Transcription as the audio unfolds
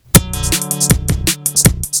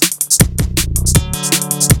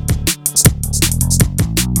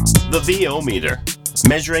The VO Meter,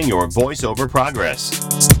 measuring your voiceover progress.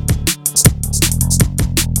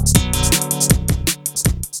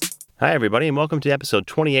 Hi, everybody, and welcome to episode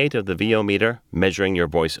 28 of the VO Meter, measuring your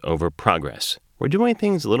voiceover progress. We're doing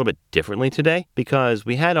things a little bit differently today because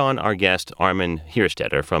we had on our guest, Armin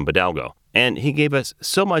Hierstetter from Bodalgo, and he gave us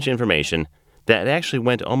so much information that it actually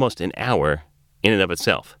went almost an hour in and of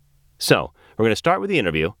itself. So, we're going to start with the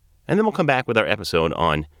interview, and then we'll come back with our episode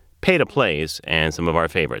on pay-to-plays and some of our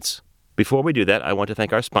favorites. Before we do that, I want to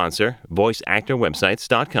thank our sponsor,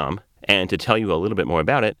 voiceactorwebsites.com, and to tell you a little bit more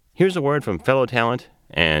about it, here's a word from fellow talent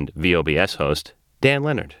and VOBS host, Dan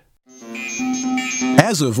Leonard.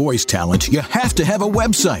 As a voice talent, you have to have a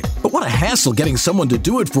website. But what a hassle getting someone to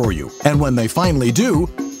do it for you. And when they finally do,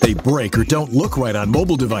 they break or don't look right on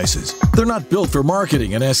mobile devices. They're not built for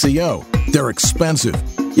marketing and SEO. They're expensive.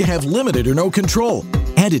 You have limited or no control.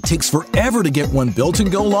 And it takes forever to get one built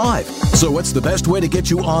and go live. So what's the best way to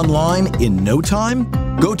get you online in no time?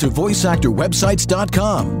 Go to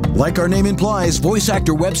voiceactorwebsites.com. Like our name implies,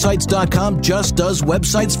 voiceactorwebsites.com just does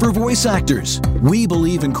websites for voice actors. We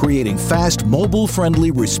believe in creating fast,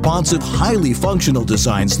 mobile-friendly, responsive, highly functional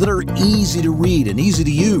designs that are easy to read and easy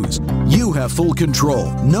to use. You have full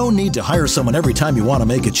control. No need to hire someone every time you want to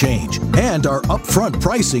make a change. And our upfront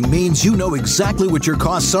pricing means you know exactly what your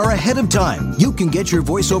costs are ahead of time. You can get your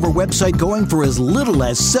voiceover website going for as little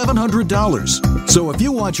as $700. So if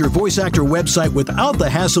you want your voice actor website without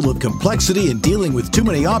the hassle of complexity and dealing with too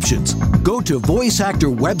many options, go to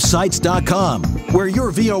voiceactorwebsites.com, where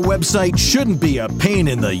your VO website shouldn't be a pain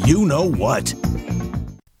in the you-know-what.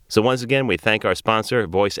 So once again, we thank our sponsor,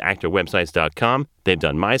 voiceactorwebsites.com. They've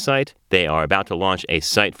done my site. They are about to launch a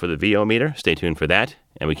site for the VO Meter. Stay tuned for that.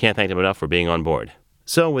 And we can't thank them enough for being on board.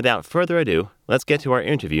 So without further ado, let's get to our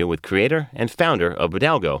interview with creator and founder of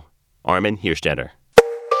Bodalgo, Armin Hierstetter.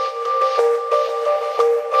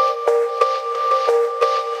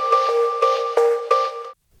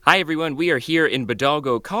 Hi, everyone. We are here in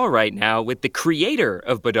Bodalgo Call right now with the creator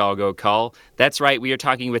of Bodalgo Call. That's right. We are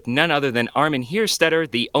talking with none other than Armin Hierstetter,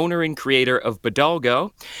 the owner and creator of Bodalgo.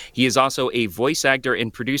 He is also a voice actor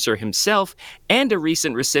and producer himself and a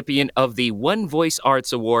recent recipient of the One Voice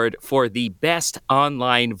Arts Award for the best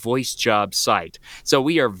online voice job site. So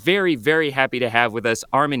we are very, very happy to have with us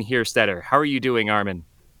Armin Hierstetter. How are you doing, Armin?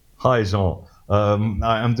 Hi, Jean.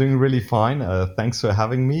 I'm doing really fine. Thanks for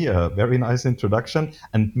having me. Very nice introduction.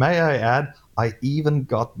 And may I add, I even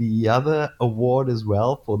got the other award as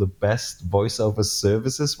well for the best voiceover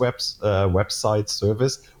services website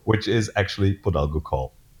service, which is actually Bodalgo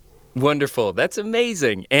Call. Wonderful. That's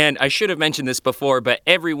amazing. And I should have mentioned this before, but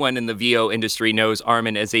everyone in the VO industry knows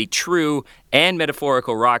Armin as a true and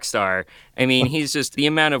metaphorical rock star. I mean, he's just, the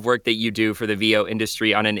amount of work that you do for the VO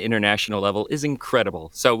industry on an international level is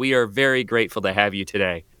incredible. So we are very grateful to have you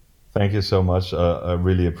today. Thank you so much. I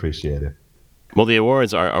really appreciate it. Well, the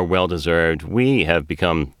awards are well-deserved. We have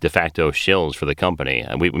become de facto shills for the company.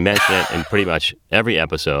 We mention it in pretty much every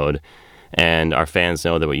episode. And our fans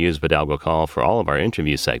know that we use Bodalgo Call for all of our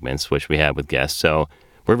interview segments, which we have with guests. So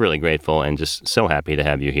we're really grateful and just so happy to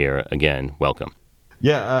have you here again. Welcome.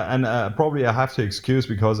 Yeah, and probably I have to excuse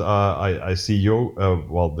because I see you,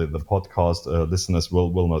 the podcast listeners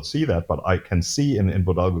will not see that, but I can see in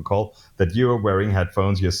Bodalgo Call that you're wearing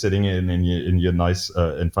headphones, you're sitting in your nice,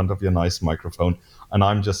 in front of your nice microphone, and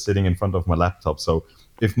I'm just sitting in front of my laptop. So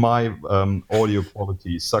if my audio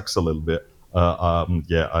quality sucks a little bit,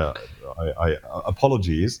 I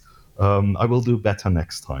apologies. I will do better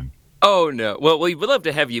next time. Oh, no. Well, we would love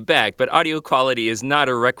to have you back, but audio quality is not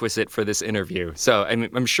a requisite for this interview. So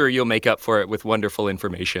I'm sure you'll make up for it with wonderful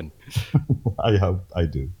information. I hope I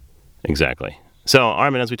do. Exactly. So,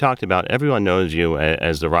 Armin, as we talked about, everyone knows you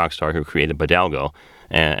as the rock star who created Bodalgo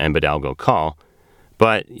and Bodalgo Call.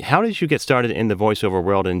 But how did you get started in the voiceover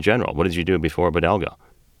world in general? What did you do before Bodalgo?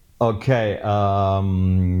 Okay.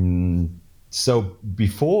 So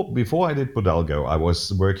before I did Bodalgo, I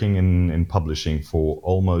was working in publishing for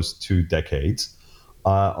almost 2 decades.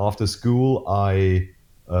 After school, I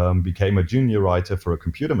became a junior writer for a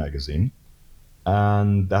computer magazine,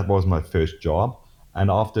 and that was my first job.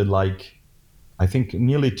 And after I think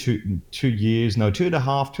nearly 2 years, no,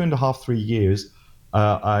 2.5, 3 years,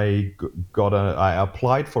 I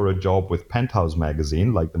applied for a job with Penthouse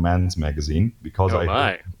magazine, like the men's magazine, because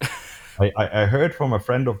I heard from a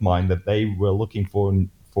friend of mine that they were looking for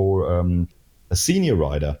a senior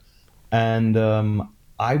writer, and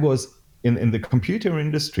I was in the computer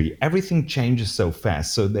industry. Everything changes so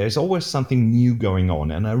fast, so there's always something new going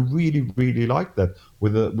on, and I really like that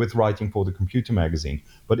with writing for the computer magazine.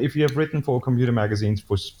 But if you have written for computer magazines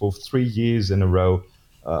for 3 years in a row,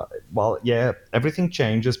 well, yeah, everything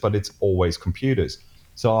changes, but it's always computers.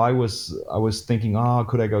 So I was thinking,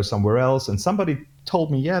 could I go somewhere else? And somebody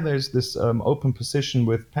told me, yeah, there's this open position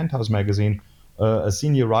with Penthouse magazine. A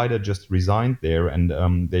senior writer just resigned there,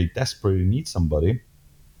 and they desperately need somebody.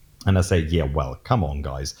 And I said, yeah, well, come on,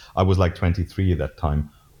 guys. I was like 23 at that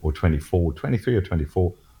time, or 24, 23 or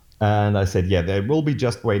 24. And I said, yeah, they will be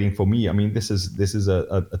just waiting for me. I mean, this is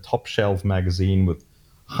a top shelf magazine with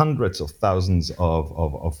hundreds of thousands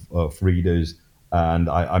of readers. And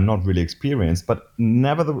I'm not really experienced, but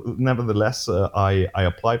nevertheless, I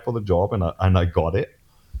applied for the job and I got it.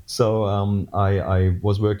 So I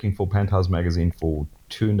was working for Penthouse magazine for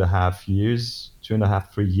 2.5 years,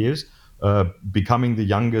 2.5, 3 years, becoming the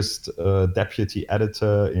youngest deputy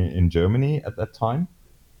editor in Germany at that time.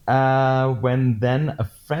 When then a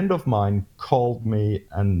friend of mine called me,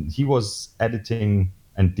 and he was editing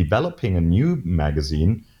and developing a new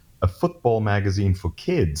magazine, a football magazine for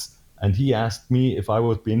kids, and he asked me if I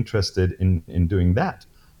would be interested in doing that.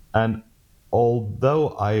 And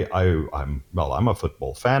although I'm a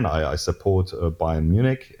football fan, I support Bayern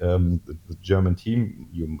Munich, the German team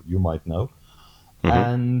you might know, Hmm.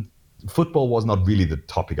 and football was not really the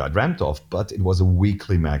topic I dreamt of, but it was a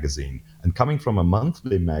weekly magazine. And coming from a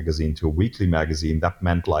monthly magazine to a weekly magazine, that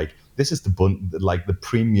meant like this is like the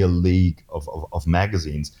Premier League of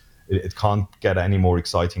magazines. It can't get any more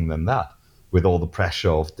exciting than that. With all the pressure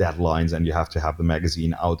of deadlines, and you have to have the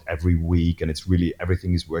magazine out every week, and it's really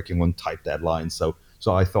everything is working on tight deadlines.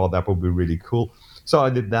 So I thought that would be really cool. So I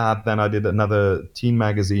did that. Then I did another teen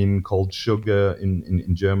magazine called Sugar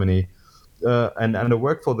in Germany, and I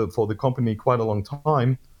worked for the company quite a long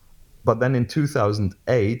time. But then in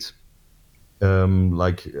 2008,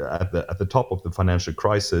 like at the top of the financial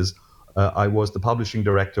crisis, I was the publishing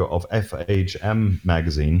director of FHM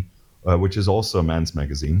magazine, which is also a man's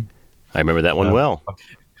magazine. I remember that one well.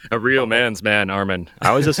 A real man's man, Armin.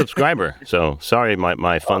 I was a subscriber, so sorry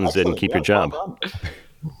my funds didn't keep your job. Well done.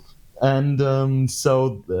 And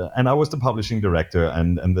and I was the publishing director,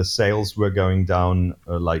 and the sales were going down,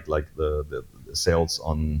 like the sales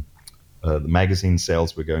on the magazine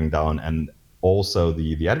sales were going down, and also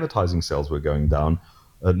the advertising sales were going down.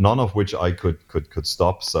 None of which I could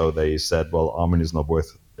stop. So they said, well, Armin is not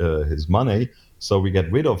worth his money, so we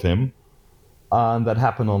get rid of him. And that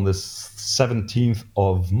happened on the 17th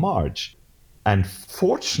of March. And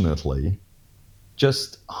fortunately,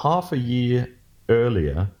 just half a year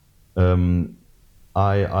earlier, um,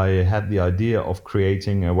 I had the idea of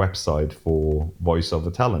creating a website for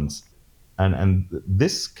voiceover talents, and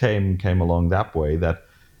this came along that way. That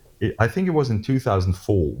I think it was in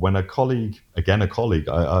 2004 when a colleague, again a colleague,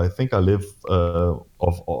 I think I live of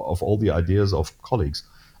all the ideas of colleagues.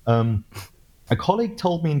 A colleague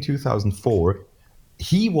told me in 2004,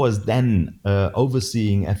 he was then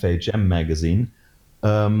overseeing FHM magazine,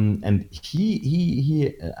 and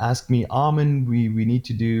he asked me, Armin, we need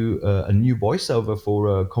to do a new voiceover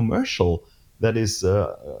for a commercial that is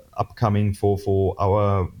upcoming for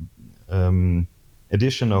our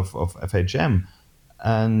edition of FHM,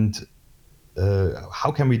 and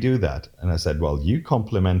how can we do that? And I said, well, you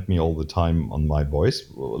compliment me all the time on my voice.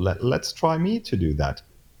 Well, let's try me to do that.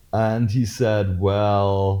 And he said,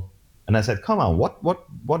 well, and I said, come on,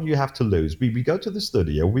 what do you have to lose? We go to the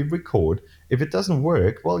studio, we record. If it doesn't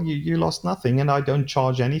work, well, you lost nothing, and I don't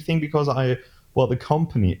charge anything because the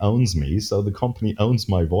company owns me, so the company owns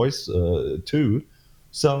my voice too.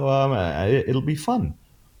 So it'll be fun.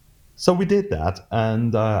 So we did that,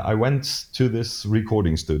 and I went to this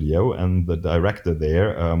recording studio, and the director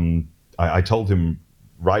there, I told him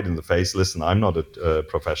right in the face, listen, I'm not a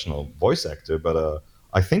professional voice actor, but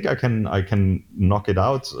I think I can knock it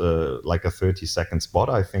out like a 30-second spot.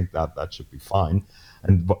 I think that should be fine.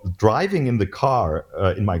 And driving in the car,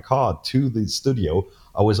 in my car to the studio,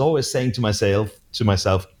 I was always saying to myself,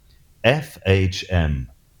 FHM,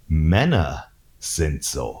 Männer sind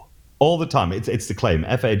so. All the time. It's the claim.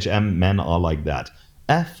 FHM, men are like that.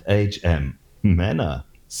 FHM, Männer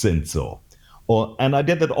sind so. And I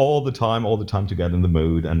did that all the time to get in the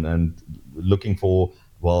mood and looking for,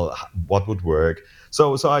 well, what would work.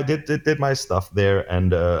 So I did my stuff there,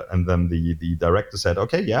 and then the director said,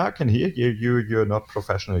 okay, yeah, I can hear you. You're not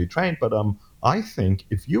professionally trained, but I think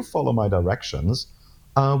if you follow my directions,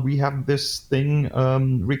 we have this thing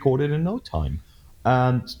recorded in no time.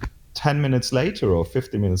 And 10 minutes later or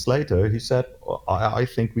 50 minutes later, he said, oh, I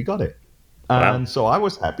think we got it. Wow. And so I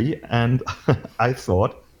was happy, and I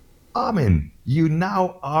thought, Armin, you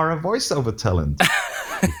now are a voiceover talent.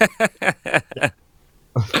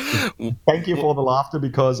 Thank you for the laughter,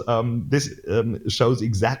 because this shows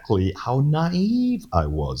exactly how naive I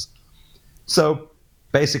was. So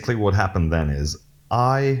basically what happened then is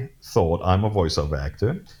I thought I'm a voiceover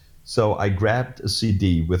actor. So I grabbed a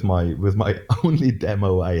CD with my only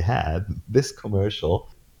demo I had, this commercial,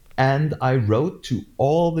 and I wrote to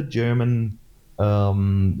all the German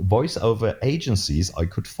voiceover agencies I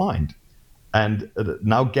could find. And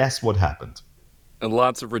now guess what happened? And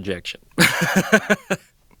lots of rejection.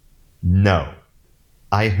 No,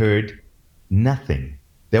 I heard nothing.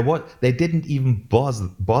 They didn't even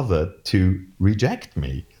bother to reject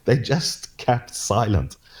me. They just kept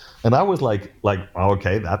silent. And I was like, oh,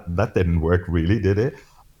 okay, that didn't work really, did it?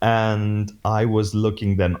 And I was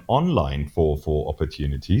looking then online for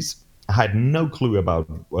opportunities. I had no clue about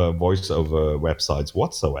voiceover websites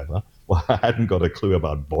whatsoever. Well, I hadn't got a clue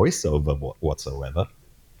about voiceover whatsoever.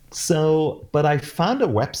 So, but I found a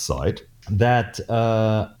website that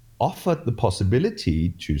offered the possibility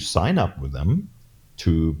to sign up with them,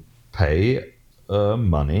 to pay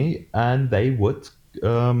money, and they would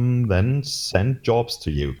then send jobs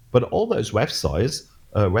to you. But all those websites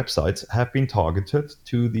have been targeted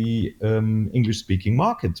to the English-speaking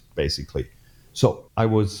market, basically. So I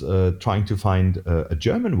was trying to find a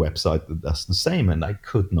German website that does the same, and I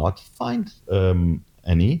could not find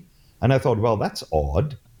any. And I thought, well, that's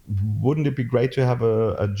odd. Wouldn't it be great to have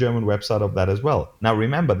a German website of that as well? Now,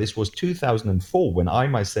 remember, this was 2004 when I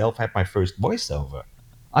myself had my first voiceover.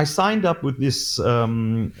 I signed up with this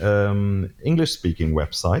English-speaking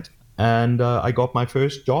website, and I got my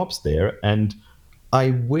first jobs there. And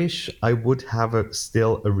I wish I would have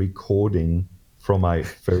still a recording from my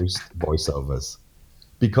first voiceovers,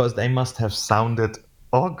 because they must have sounded,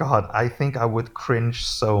 oh God, I think I would cringe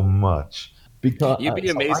so much. Because You'd be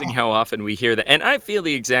amazing how often we hear that. And I feel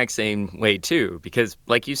the exact same way too, because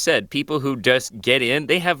like you said, people who just get in,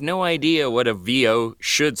 they have no idea what a VO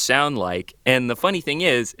should sound like. And the funny thing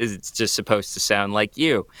is it's just supposed to sound like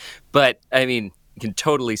you. But I mean, you can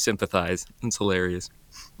totally sympathize. It's hilarious.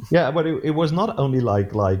 Yeah, but it was not only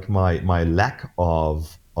like my lack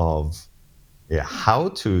of how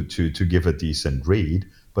to give a decent read,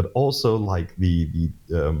 but also like the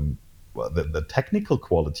technical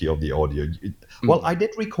quality of the audio. Well, I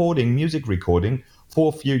did music recording for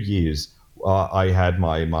a few years. I had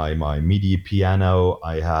my MIDI piano.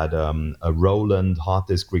 I had a Roland hard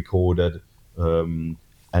disk recorded, and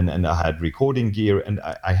I had recording gear, and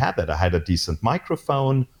I had that. I had a decent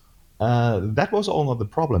microphone. That was all not the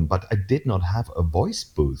problem, but I did not have a voice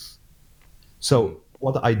booth. So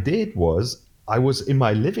what I did was I was in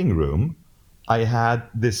my living room. I had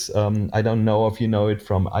this. I don't know if you know it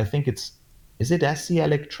from. I think is it SC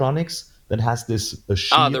Electronics that has this a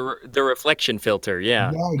shield? The reflection filter,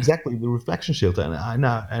 yeah. Yeah, exactly, the reflection filter,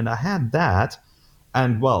 and I had that,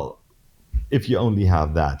 and well, if you only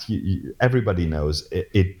have that, everybody knows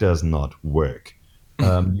it does not work.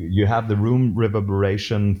 You have the room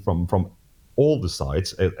reverberation from all the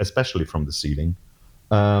sides, especially from the ceiling.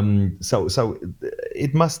 So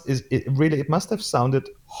it must have sounded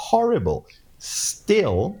horrible.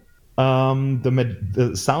 Still,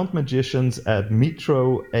 the sound magicians at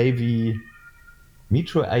Metro AV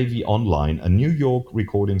Online, a New York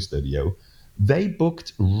recording studio, they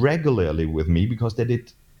booked regularly with me because they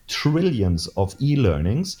did trillions of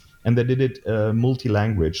e-learnings, and they did it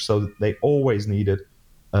multi-language, so they always needed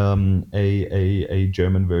a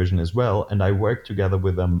German version as well. And I worked together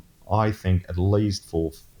with them, I think, at least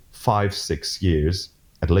for 5-6 years,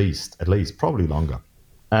 at least, probably longer.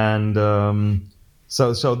 And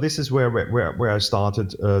so this is where I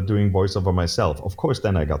started doing voiceover myself. Of course,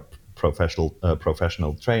 then I got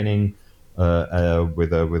professional training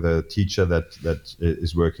with a teacher that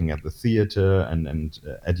is working at the theater and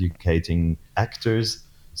educating actors.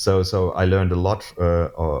 So I learned a lot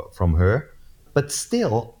from her. But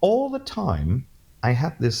still, all the time, I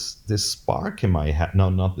had this spark in my head. No,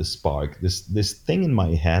 not this spark. This thing in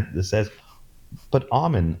my head that says, "But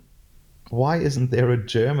Armin, why isn't there a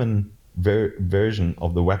German version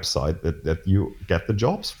of the website that you get the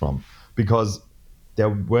jobs from?" Because there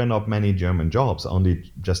were not many German jobs, only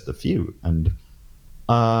just a few. And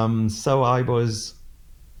so I was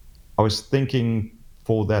thinking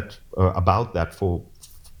about that for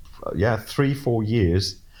 3-4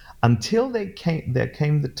 years, until there came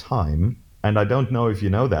the time. And I don't know if you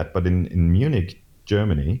know that, but in Munich,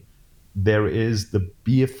 Germany, there is the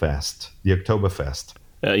beer fest, the Oktoberfest.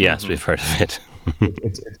 Yes, we've heard of it.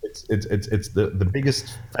 It's the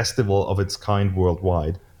biggest festival of its kind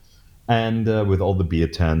worldwide, and with all the beer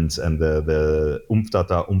tents and the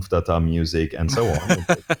Umftata music and so on,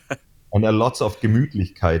 and lots of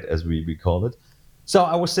Gemütlichkeit, as we call it. So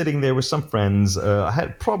I was sitting there with some friends. I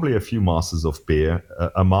had probably a few masses of beer.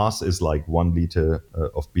 A mass is like 1 liter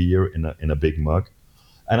of beer in a big mug.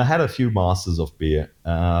 And I had a few masters of beer.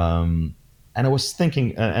 And I was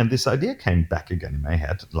thinking, and this idea came back again in my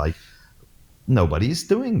head, like, nobody's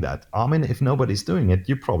doing that. I mean, if nobody's doing it,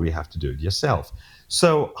 you probably have to do it yourself.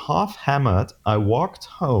 So, half hammered, I walked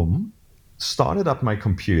home, started up my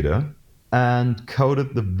computer, and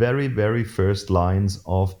coded the very, very first lines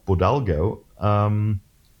of Bodalgo.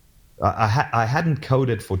 I hadn't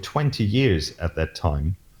coded for 20 years at that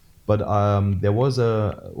time, but there was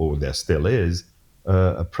or there still is,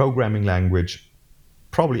 a programming language.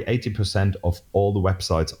 Probably 80% of all the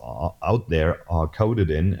websites out there are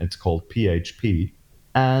coded in. It's called PHP.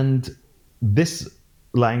 And this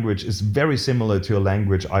language is very similar to a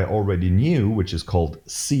language I already knew, which is called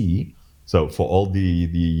C. So for all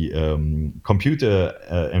the computer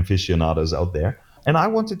aficionados out there. And I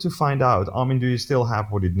wanted to find out, Armin, do you still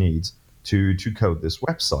have what it needs to code this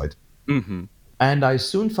website? Mm-hmm. And I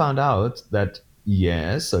soon found out that,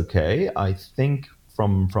 yes, okay, I think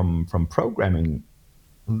from programming,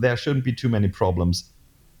 there shouldn't be too many problems.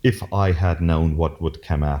 If I had known what would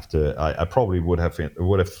come after, I probably would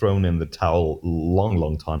have thrown in the towel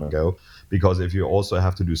long time ago, because if you also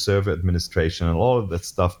have to do server administration and all of that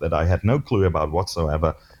stuff that I had no clue about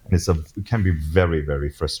whatsoever, and it can be very, very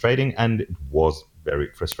frustrating, and it was very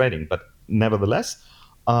frustrating. But nevertheless,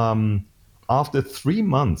 after 3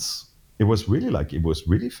 months, it was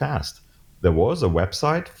really fast. There was a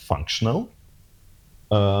website functional.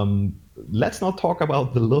 Let's not talk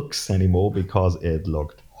about the looks anymore, because it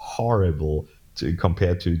looked horrible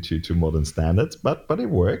compared to modern standards, but it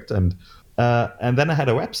worked. And then I had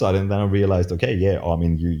a website, and then I realized, okay, yeah, I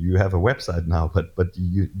mean, you have a website now, but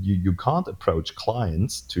you can't approach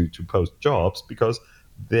clients to post jobs, because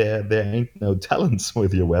there ain't no talents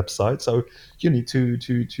with your website, so you need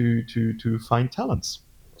to find talents.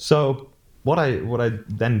 So what I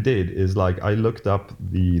then did is, like, I looked up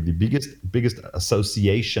the biggest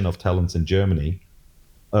association of talents in Germany,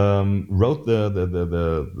 wrote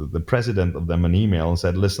the president of them an email and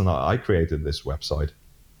said, listen, I created this website,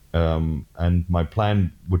 and my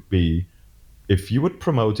plan would be, if you would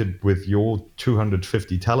promote it with your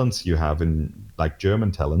 250 talents you have, in like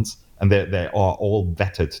German talents, and they are all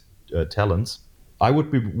vetted talents, I would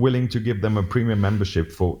be willing to give them a premium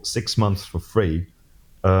membership for 6 months for free,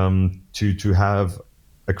 to have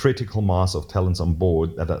a critical mass of talents on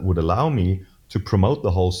board that would allow me to promote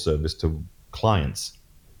the whole service to clients.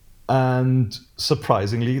 And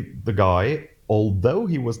surprisingly, the guy, although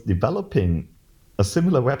he was developing a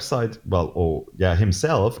similar website,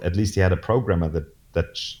 himself, at least he had a programmer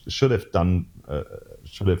that should have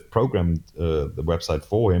programmed the website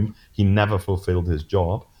for him. He never fulfilled his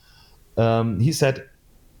job. He said,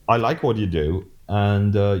 I like what you do,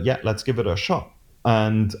 and let's give it a shot.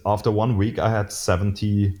 And after 1 week, I had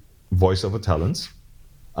 70 voiceover talents.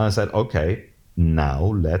 And I said, okay, now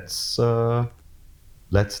let's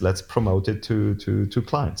promote it to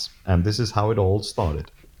clients. And this is how it all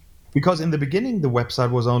started. Because in the beginning, the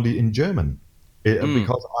website was only in German.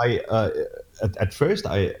 Because at first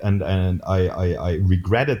I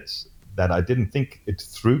regretted that I didn't think it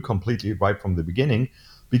through completely right from the beginning,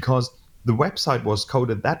 because the website was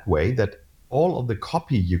coded that way that all of the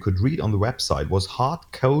copy you could read on the website was hard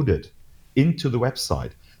coded into the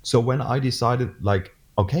website. So when I decided, like,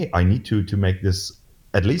 okay, I need to make this,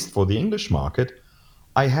 at least for the English market,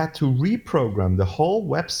 I had to reprogram the whole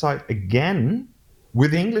website again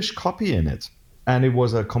with English copy in it. And it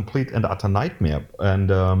was a complete and utter nightmare. And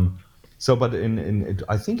but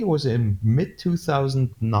I think it was in mid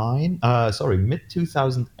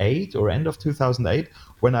 2008 or end of 2008,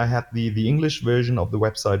 when I had the English version of the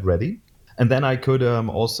website ready. And then I could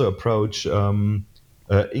also approach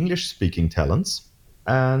English-speaking talents.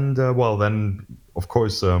 And, then, of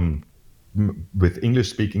course, with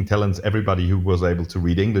English-speaking talents, everybody who was able to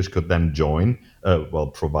read English could then join,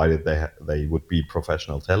 provided they would be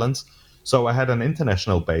professional talents. So I had an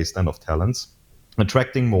international base then of talents,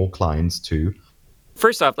 attracting more clients too.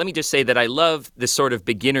 First off, let me just say that I love the sort of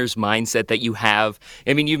beginner's mindset that you have.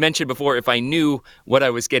 I mean, you mentioned before, if I knew what I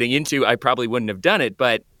was getting into, I probably wouldn't have done it.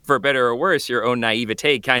 But for better or worse, your own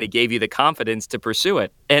naivete kind of gave you the confidence to pursue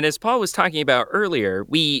it. And as Paul was talking about earlier,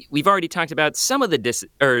 we've already talked about some of the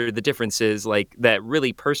differences, like that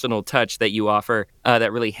really personal touch that you offer,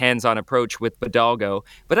 that really hands-on approach with Bodalgo.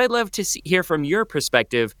 But I'd love to hear from your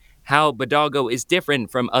perspective how Bodalgo is different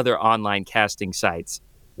from other online casting sites.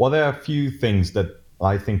 Well, there are a few things that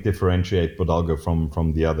I think differentiate Bodalgo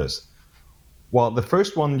from the others. Well, the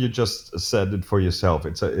first one, you just said it for yourself.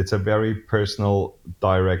 It's a very personal,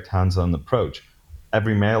 direct, hands-on approach.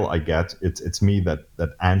 Every mail I get, it's me that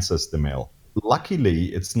answers the mail. Luckily,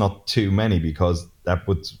 it's not too many, because that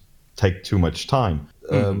would take too much time.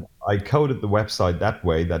 I coded the website that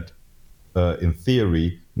way that, in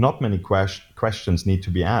theory, not many questions need to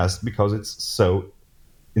be asked because it's so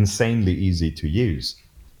insanely easy to use.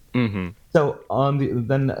 Mm-hmm. So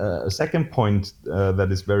a second point that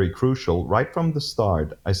is very crucial, right from the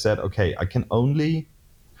start, I said, okay, I can only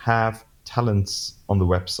have talents on the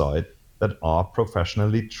website that are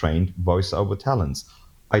professionally trained voiceover talents.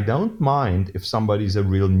 I don't mind if somebody's a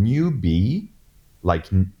real newbie, like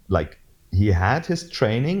he had his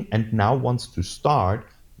training and now wants to start.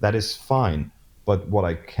 That is fine. But what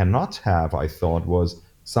I cannot have, I thought, was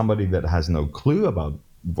somebody that has no clue about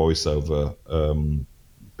voiceover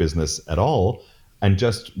business at all and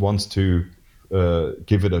just wants to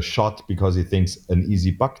give it a shot because he thinks an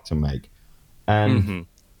easy buck to make. And Mm-hmm.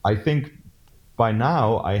 I think by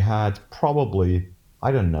now I had probably,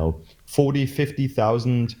 I don't know, 40,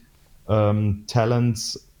 50,000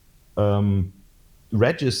 talents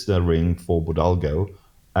registering for Bodalgo,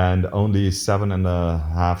 and only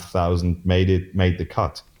 7,500 made the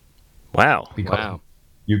cut. Wow. Because Wow.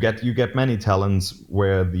 you get many talents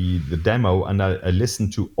where the demo, and I listen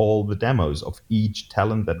to all the demos of each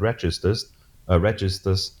talent that registers,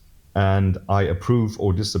 and I approve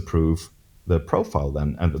or disapprove the profile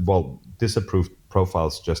then. And well, disapproved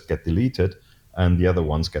profiles just get deleted, and the other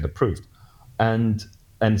ones get approved. And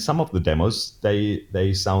some of the demos,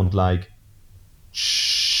 they sound like,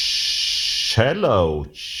 hello,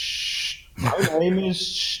 my name is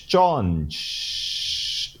John,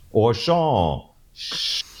 or Jean.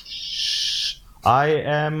 I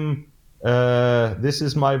am. This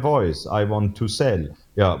is my voice. I want to sell.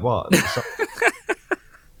 Yeah. Well, so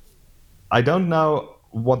I don't know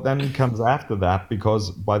what then comes after that,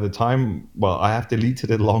 because by the time, well, I have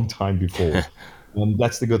deleted it a long time before.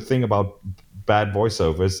 That's the good thing about bad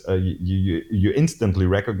voiceovers. You instantly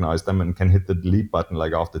recognize them and can hit the delete button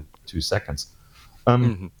like after 2 seconds.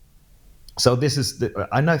 Mm-hmm. So this is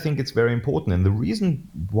and I think it's very important. And the reason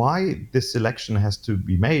why this selection has to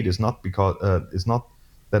be made is not because is not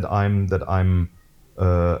that I'm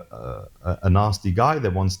a nasty guy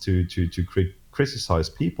that wants to criticize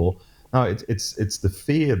people. No, it's the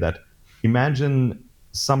fear that, imagine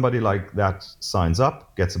somebody like that signs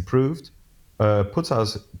up, gets approved, puts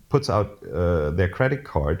out their credit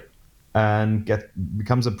card, and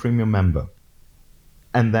becomes a premium member,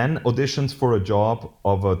 and then auditions for a job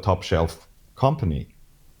of a top shelf company.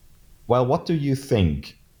 Well, what do you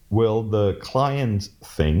think will the client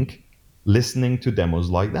think listening to demos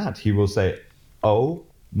like that? He will say, "Oh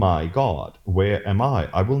my God, where am I?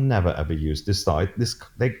 I will never ever use this site.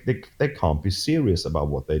 They can't be serious about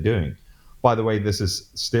what they're doing." By the way, this is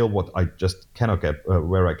still what I just cannot get,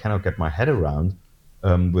 where I cannot get my head around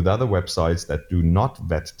with other websites that do not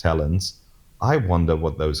vet talents. I wonder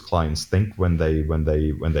what those clients think when they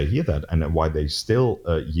hear that, and why they still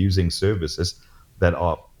using services that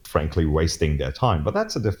are frankly wasting their time. But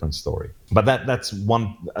that's a different story. But that's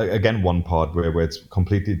one part where it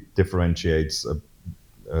completely differentiates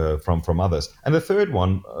from others. And the third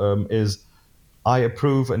one is, I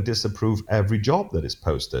approve and disapprove every job that is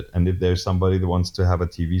posted. And if there's somebody that wants to have a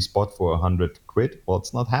TV spot for 100 quid, well,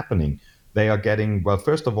 it's not happening. They are getting, well,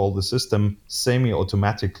 first of all, the system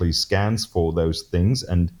semi-automatically scans for those things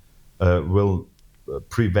and will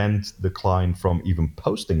prevent the client from even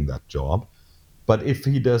posting that job. But if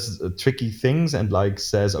he does tricky things and like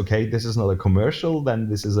says, okay, this is not a commercial, then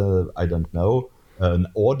this is I don't know, an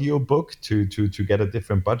audio book to get a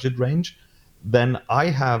different budget range, then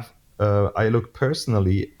I look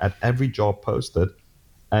personally at every job posted,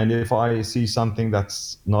 and if I see something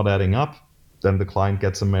that's not adding up, then the client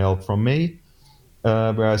gets a mail from me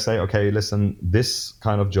where I say, okay, listen, this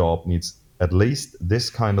kind of job needs at least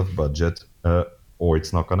this kind of budget, or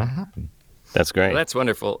it's not going to happen. That's Well, great. that's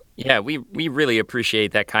wonderful. Yeah, we really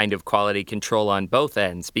appreciate that kind of quality control on both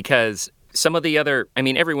ends, because some of the other, I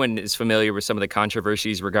mean, everyone is familiar with some of the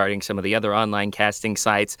controversies regarding some of the other online casting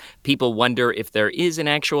sites. People wonder if there is an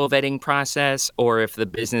actual vetting process, or if the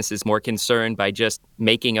business is more concerned by just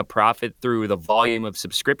making a profit through the volume of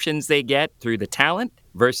subscriptions they get through the talent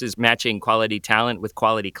versus matching quality talent with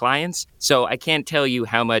quality clients. So I can't tell you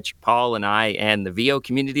how much Paul and I and the VO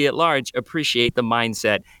community at large appreciate the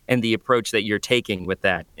mindset and the approach that you're taking with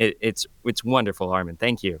that. It's wonderful, Armin.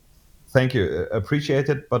 Thank you. Thank you. Appreciate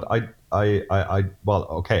it. But well,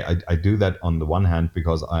 okay, I do that on the one hand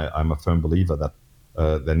because I'm a firm believer that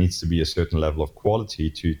there needs to be a certain level of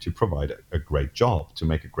quality to provide a great job, to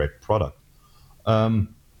make a great product.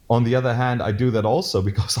 On the other hand, I do that also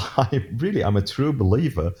because I'm a true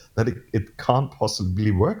believer that it can't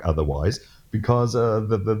possibly work otherwise, because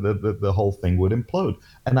the whole thing would implode.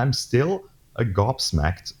 And I'm still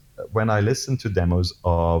gobsmacked when I listen to demos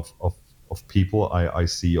of people I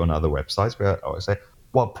see on other websites, where I say,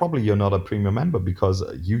 well, probably you're not a premium member because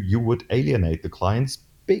you would alienate the clients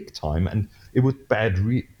big time, and it would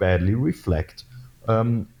badly reflect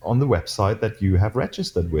on the website that you have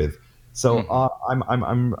registered with. So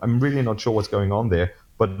I'm really not sure what's going on there.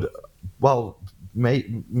 But well,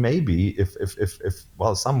 maybe if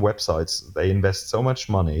well, some websites, they invest so much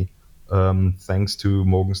money, thanks to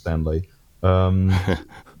Morgan Stanley, to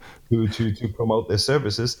promote their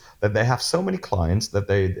services, that they have so many clients that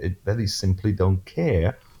they simply don't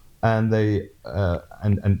care, and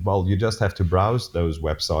and well, you just have to browse those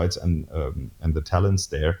websites and the talents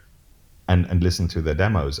there, and listen to their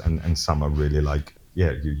demos, and some are really like,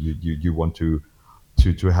 yeah, you want to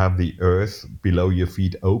have the earth below your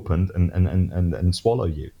feet opened and swallow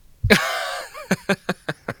you.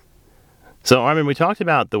 So, Armin, we talked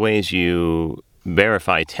about the ways you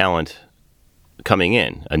verify talent coming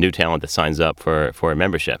in, a new talent that signs up for a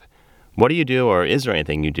membership. What do you do, or is there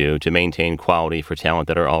anything you do to maintain quality for talent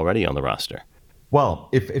that are already on the roster? Well,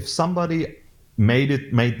 if somebody made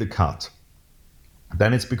the cut,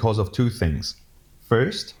 then it's because of two things.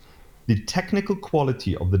 First, the technical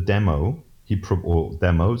quality of the demos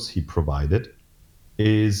he provided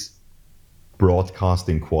is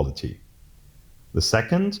broadcasting quality. The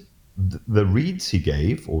second, the reads he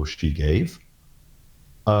gave or she gave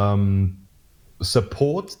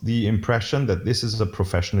support the impression that this is a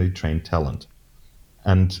professionally trained talent,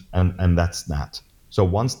 and that's that. So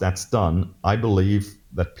once that's done, I believe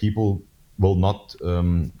that people will not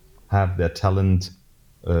have their talent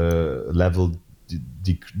level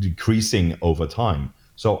decreasing over time.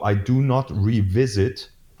 So I do not revisit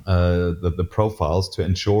the profiles to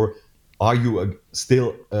ensure, are you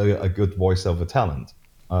still a good voiceover talent?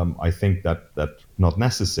 I think that not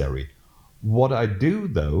necessary. What I do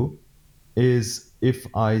though is, if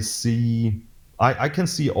I see, I can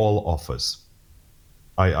see all offers.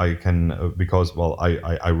 I can because, well,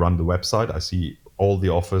 I run the website. I see all the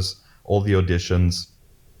offers, all the auditions.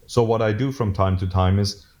 So what I do from time to time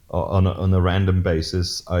is, on a random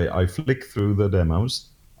basis, I flick through the demos,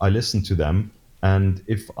 I listen to them, and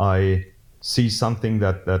if I see something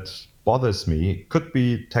that bothers me, could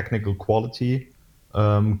be technical quality,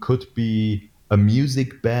 could be a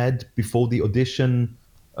music bed before the audition,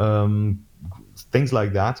 things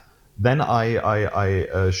like that, then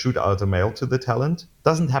I shoot out a mail to the talent.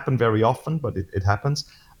 Doesn't happen very often, but it happens.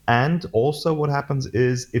 And also what happens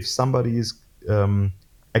is, if somebody is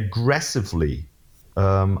aggressively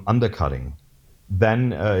undercutting,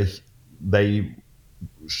 then they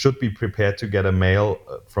should be prepared to get a mail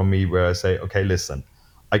from me where I say, okay, listen,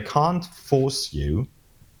 I can't force you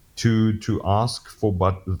to ask for,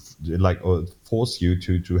 but or force you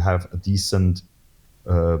to have a decent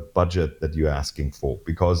budget that you're asking for,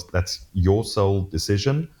 because that's your sole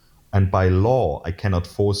decision, and by law I cannot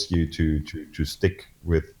force you to stick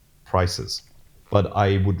with prices. But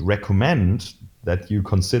I would recommend that you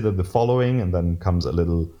consider the following, and then comes a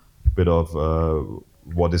little bit of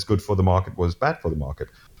what is good for the market, what is bad for the market.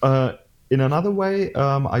 In another way,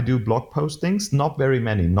 I do blog postings, not very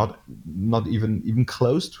many, not even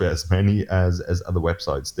close to as many as other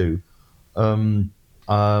websites do,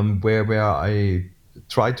 where I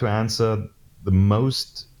try to answer the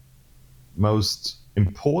most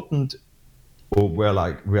important, or where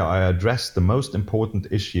I address the most important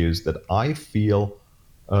issues that I feel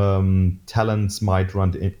talents might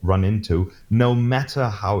run into, no matter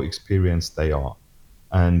how experienced they are.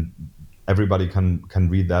 And everybody can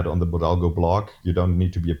read that on the Bodalgo blog. You don't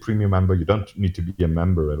need to be a premium member. You don't need to be a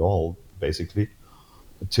member at all, basically,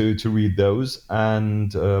 to read those.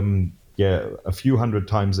 And a few hundred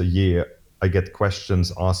times a year, I get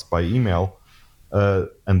questions asked by email,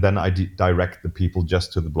 and then I direct the people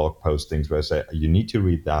just to the blog postings where I say, you need to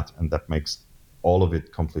read that, and that makes all of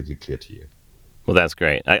it completely clear to you. Well, that's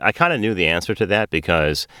great. I kind of knew the answer to that,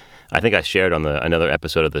 because I think I shared on another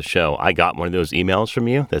episode of the show, I got one of those emails from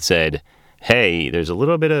you that said, hey, there's a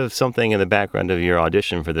little bit of something in the background of your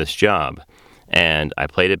audition for this job. And I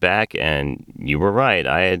played it back, and you were right.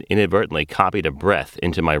 I had inadvertently copied a breath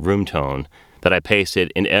into my room tone that I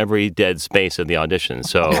pasted in every dead space of the audition.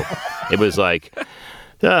 So it was like,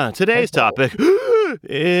 today's topic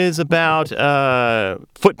is about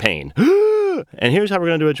foot pain. And here's how we're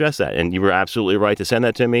going to address that. And you were absolutely right to send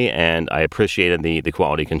that to me, and I appreciated the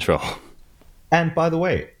quality control. And by the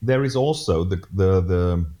way, there is also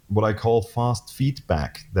the what I call fast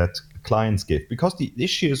feedback that clients give, because the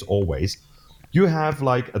issue is always, you have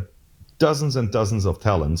like dozens and dozens of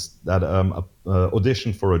talents that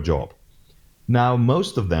audition for a job. Now,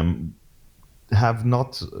 most of them have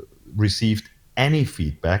not received any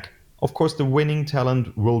feedback Of course, the winning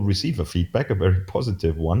talent will receive a feedback, a very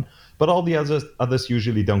positive one, but all the others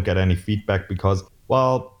usually don't get any feedback because,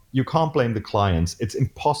 well, you can't blame the clients. It's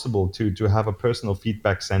impossible to have a personal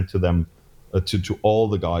feedback sent to them, to all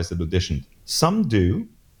the guys that auditioned. Some do,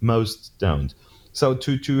 most don't. So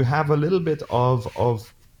to have a little bit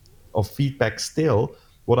of feedback still,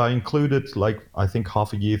 what I included, like I think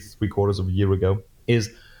half a year, three-quarters of a year ago, is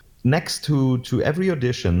next to every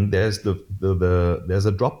audition, there's there's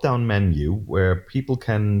a drop down menu where people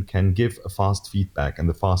can give a fast feedback, and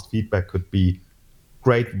the fast feedback could be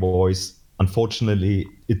great voice. Unfortunately,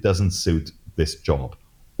 it doesn't suit this job,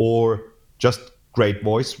 or just great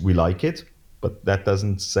voice. We like it, but that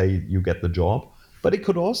doesn't say you get the job. But it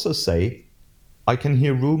could also say, I can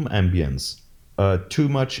hear room ambience, too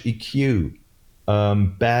much EQ,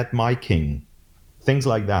 bad miking, things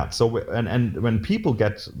like that. So and when people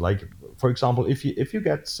get, like, for example, if you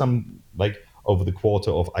get some, like, over the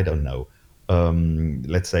quarter of, I don't know,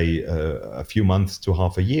 let's say a few months to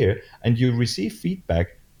half a year, and you receive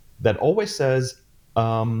feedback that always says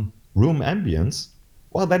room ambience,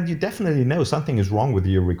 well, then you definitely know something is wrong with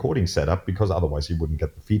your recording setup, because otherwise you wouldn't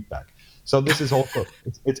get the feedback. So this is also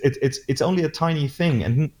it's only a tiny thing,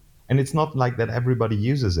 and it's not like that everybody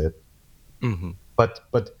uses it,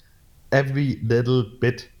 but every little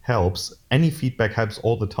bit helps. Any feedback helps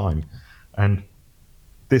all the time, and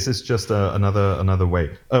this is just another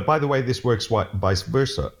way. By the way, this works vice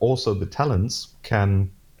versa. Also, the talents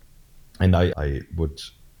can, and I would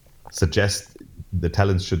suggest the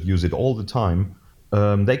talents should use it all the time.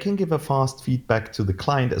 They can give a fast feedback to the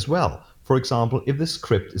client as well. For example, if the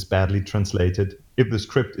script is badly translated, if the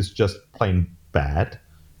script is just plain bad,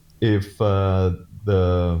 if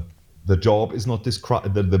the job is not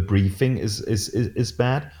described, the briefing is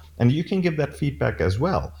bad, and you can give that feedback as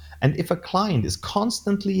well. And if a client is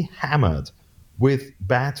constantly hammered with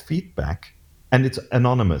bad feedback, and it's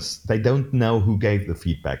anonymous, they don't know who gave the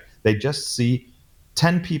feedback, they just see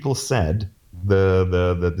 10 people said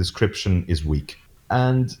the description is weak.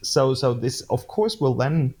 And so this, of course, will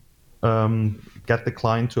then get the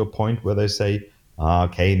client to a point where they say,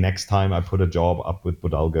 okay, next time I put a job up with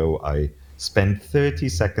Bodalgo, I spend 30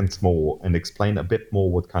 seconds more and explain a bit more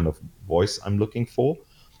what kind of voice I'm looking for.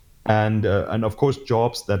 And of course,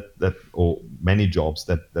 jobs or many jobs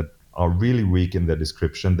that are really weak in their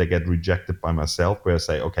description, they get rejected by myself, where I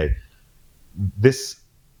say, okay, this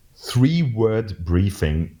 3-word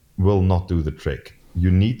briefing will not do the trick. You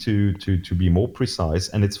need to be more precise,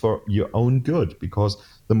 and it's for your own good, because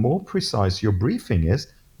the more precise your briefing is,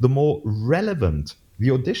 the more relevant the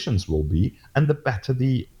auditions will be, and the better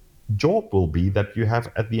the job will be that you have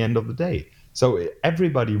at the end of the day. So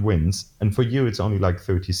everybody wins, and for you it's only like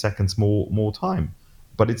 30 seconds more time,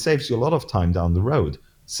 but it saves you a lot of time down the road.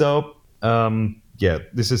 So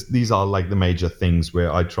these are like the major things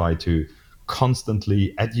where I try to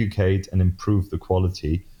constantly educate and improve the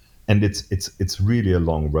quality. And it's really a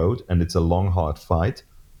long road, and it's a long, hard fight.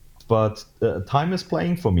 But time is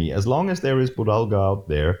playing for me. As long as there is Bodalgo out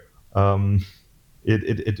there,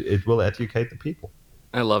 it will educate the people.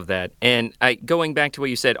 I love that. And going back to what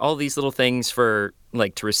you said, all these little things for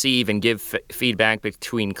like to receive and give feedback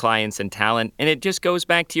between clients and talent. And it just goes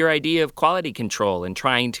back to your idea of quality control and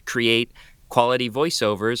trying to create quality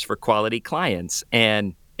voiceovers for quality clients.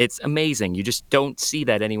 And it's amazing. You just don't see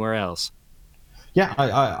that anywhere else. Yeah,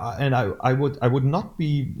 I would not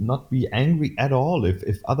be angry at all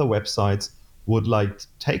if other websites would like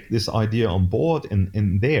take this idea on board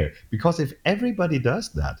in there, because if everybody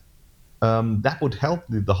does that, that would help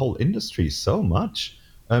the whole industry so much.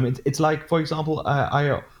 It's like, for example,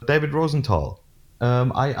 David Rosenthal.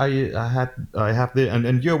 I have the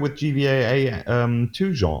and you're with GVAA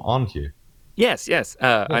too, Jean, aren't you? Yes.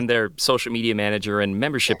 I'm their social media manager and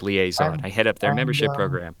membership liaison. I head up their membership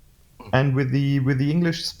program. And with the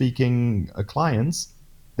English speaking clients,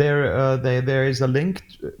 there is a link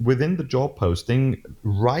within the job posting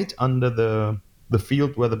right under the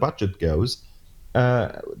field where the budget goes.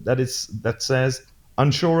 That says,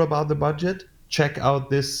 unsure about the budget, check out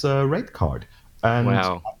this rate card. And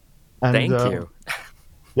wow. Thank you.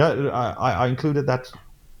 Yeah, I included that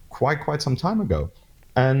quite some time ago.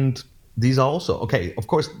 And these are also, okay, of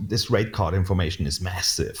course, this rate card information is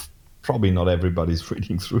massive. Probably not everybody's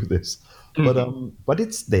reading through this, but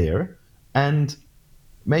it's there. And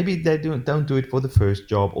maybe they don't do it for the first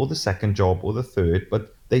job or the second job or the third,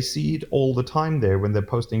 but they see it all the time there when they're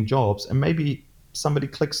posting jobs, and maybe somebody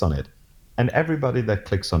clicks on it, and everybody that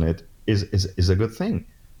clicks on it is a good thing.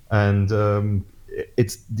 And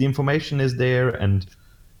it's the information is there, and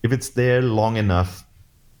if it's there long enough,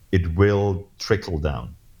 it will trickle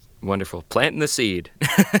down. Wonderful. Planting the seed.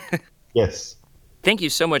 Yes. Thank you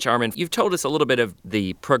so much, Armin. You've told us a little bit of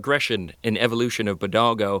the progression and evolution of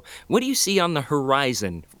bodalgo. What do you see on the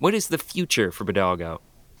horizon? What is the future for bodalgo?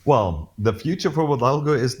 Well, the future for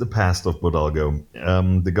Bodalgo is the past of Bodalgo.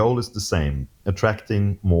 The goal is the same: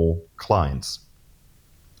 attracting more clients.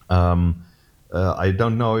 I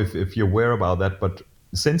don't know if you're aware about that, but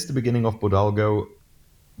since the beginning of Bodalgo,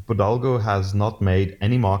 Bodalgo has not made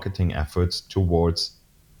any marketing efforts towards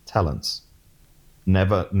talents. I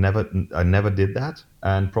never did that,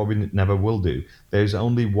 and probably never will do. There's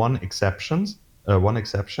only one exception,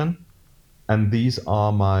 and these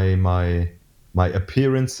are my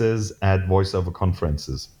appearances at voiceover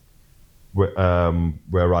conferences,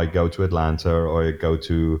 where I go to Atlanta or I go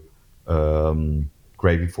to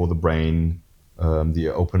Gravy for the Brain,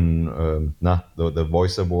 the open the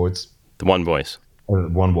Voice Awards. The One Voice.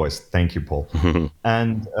 One Voice. Thank you, Paul.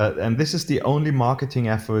 And this is the only marketing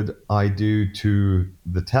effort I do to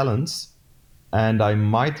the talents, and I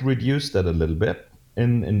might reduce that a little bit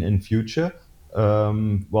in future.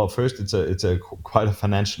 Well, first, it's a quite a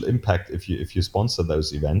financial impact if you sponsor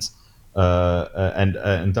those events.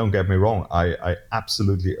 And don't get me wrong, I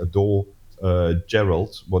absolutely adore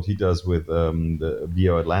Gerald, what he does with the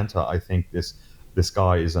VO Atlanta. I think this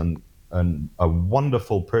guy is a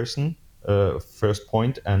wonderful person. First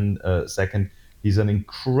point, and second, he's an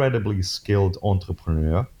incredibly skilled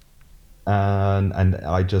entrepreneur, and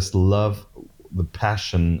I just love the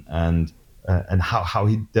passion and how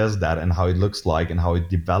he does that and how it looks like and how it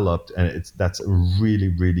developed, and that's a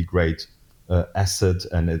really great asset,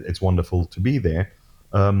 and it's wonderful to be there.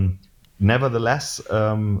 Nevertheless,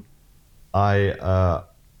 I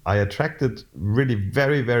attracted really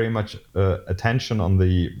very much attention on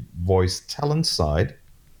the voice talent side,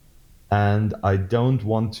 and I don't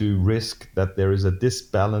want to risk that there is a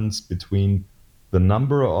disbalance between the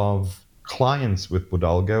number of clients with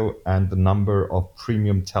Bodalgo and the number of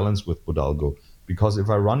premium talents with Bodalgo. Because if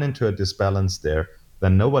I run into a disbalance there,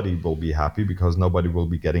 then nobody will be happy because nobody will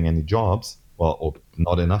be getting any jobs, well, or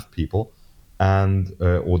not enough people, and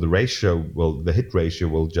or the hit ratio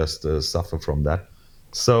will just suffer from that.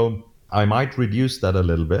 So I might reduce that a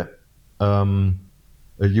little bit.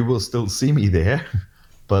 You will still see me there.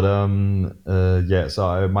 But so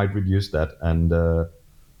I might reduce that and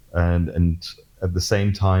at the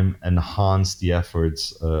same time enhance the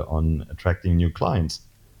efforts on attracting new clients.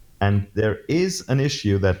 And there is an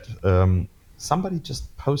issue that somebody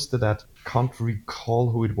just posted at, can't recall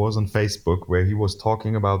who it was on Facebook, where he was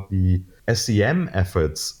talking about the SEM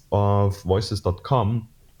efforts of voices.com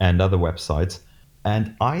and other websites.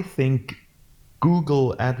 And I think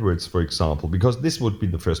Google AdWords, for example, because this would be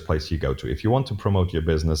the first place you go to if you want to promote your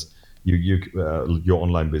business, your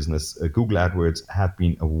online business. Google AdWords had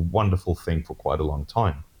been a wonderful thing for quite a long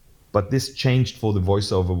time, but this changed for the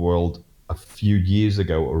voiceover world a few years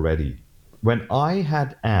ago already. When I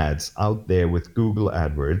had ads out there with Google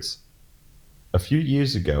AdWords a few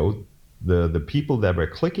years ago, the people that were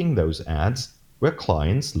clicking those ads were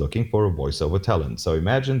clients looking for a voiceover talent. So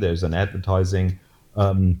imagine there's an advertising.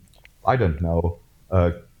 I don't know,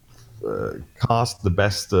 cast the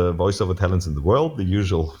best voiceover talents in the world, the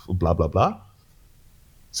usual blah, blah, blah.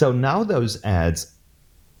 So now those ads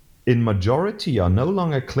in majority are no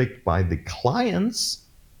longer clicked by the clients,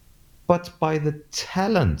 but by the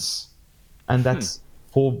talents. And that's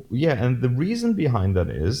and the reason behind that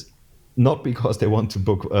is not because they want to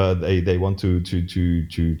book, they want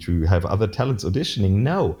to have other talents auditioning.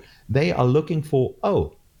 No, they are looking for,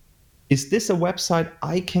 is this a website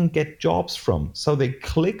I can get jobs from? So they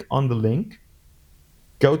click on the link,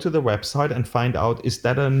 go to the website and find out, is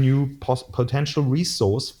that a new potential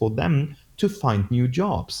resource for them to find new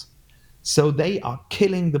jobs? So they are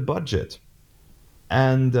killing the budget.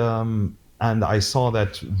 And I saw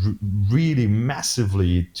that really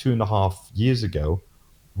massively 2.5 years ago,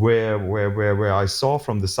 where I saw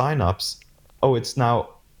from the signups, it's now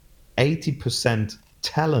 80%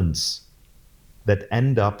 talents that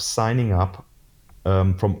end up signing up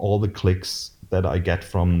from all the clicks that I get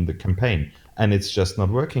from the campaign, and it's just not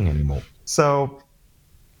working anymore. So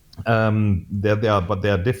there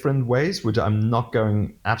are different ways, which I'm not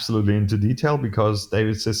going absolutely into detail because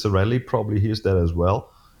David Cicerelli probably hears that as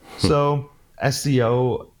well. So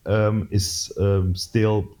SEO is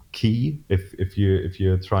still key if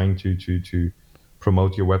you're trying to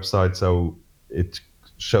promote your website, so it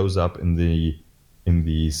shows up in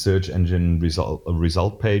the search engine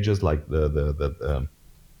result pages, like the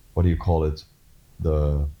what do you call it?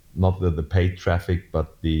 Not the paid traffic,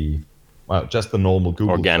 but just the normal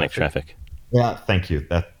Google organic traffic. Yeah, thank you.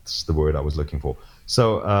 That's the word I was looking for. So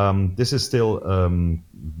this is still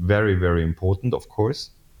very, very important, of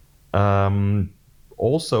course. Um,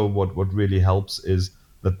 Also, what really helps is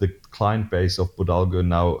that the client base of Bodalgo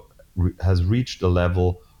now has reached a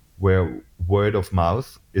level where word of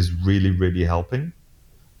mouth is really, really helping.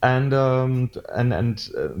 And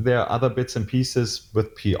there are other bits and pieces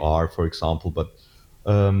with PR, for example, but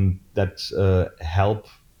that help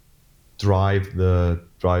drive the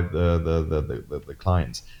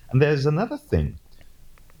clients. And there's another thing.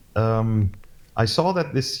 I saw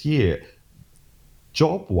that this year,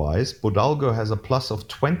 job-wise, Bodalgo has a plus of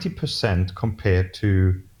 20% compared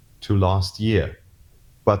to last year,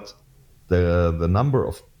 but the number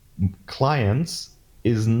of clients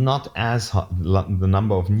is not as high. The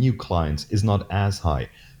number of new clients is not as high.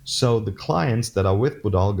 So the clients that are with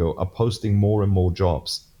Bodalgo are posting more and more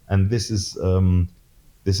jobs, and this is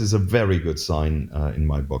a very good sign in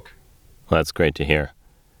my book. Well, that's great to hear.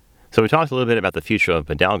 So we talked a little bit about the future of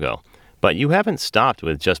Bodalgo, but you haven't stopped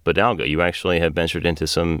with just Bodalgo. You actually have ventured into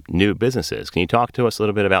some new businesses. Can you talk to us a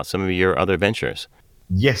little bit about some of your other ventures?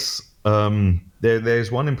 Yes,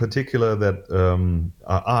 there's one in particular that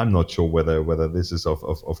I'm not sure whether this is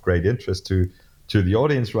of great interest to the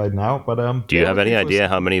audience right now. But Do you have any idea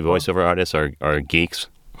how many voiceover artists are geeks?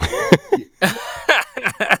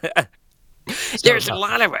 There's a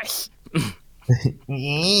lot of us.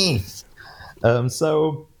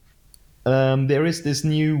 There is this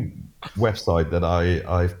new website that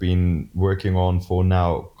I've been working on for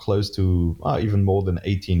now close to even more than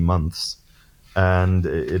 18 months. And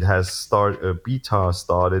it has beta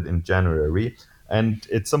started in January, and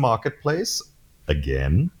it's a marketplace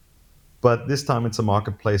again, but this time it's a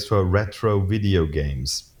marketplace for retro video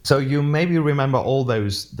games. So you maybe remember all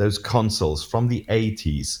those consoles from the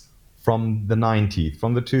 80s, from the 90s,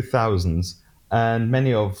 from the 2000s, and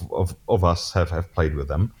many of us have played with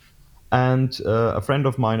them. And a friend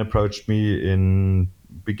of mine approached me in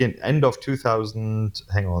end of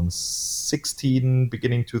 2016,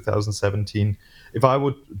 beginning 2017, if I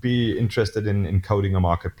would be interested in coding a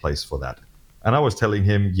marketplace for that. And I was telling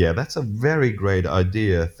him, yeah, that's a very great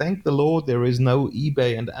idea. Thank the Lord there is no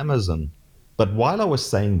eBay and Amazon. But while I was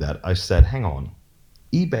saying that, I said, hang on,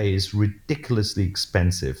 eBay is ridiculously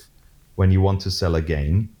expensive when you want to sell a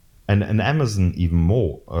game, and Amazon even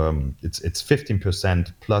more. It's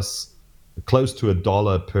 15% plus close to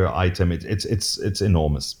 $1 per item. It's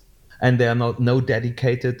enormous. And there are no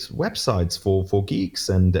dedicated websites for geeks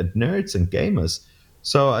and nerds and gamers.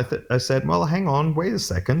 So I said, well, hang on, wait a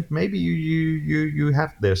second. Maybe you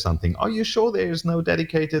have there's something. Are you sure there is no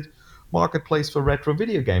dedicated marketplace for retro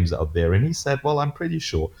video games out there? And he said, well, I'm pretty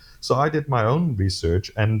sure. So I did my own research,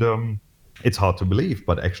 and it's hard to believe,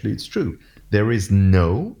 but actually it's true. There is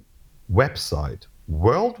no website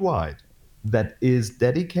worldwide that is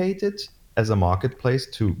dedicated as a marketplace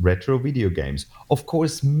to retro video games. Of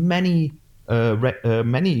course, many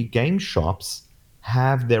game shops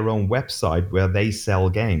have their own website where they sell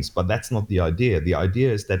games, but that's not the idea. The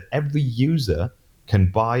idea is that every user can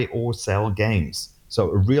buy or sell games.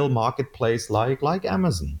 So a real marketplace like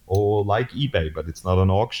Amazon or like eBay, but it's not an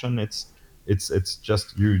auction. It's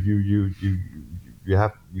just you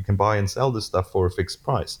can buy and sell this stuff for a fixed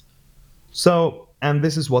price. So, and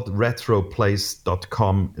this is what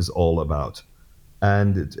retroplace.com is all about.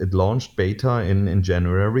 And it launched beta in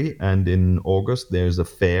January, and in August there's a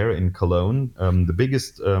fair in Cologne, the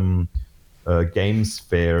biggest games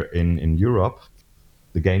fair in Europe,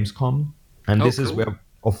 the Gamescom. And this is where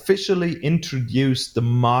officially introduced the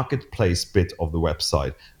marketplace bit of the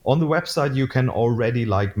website. On the website, you can already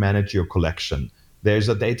manage your collection. There's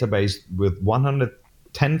a database with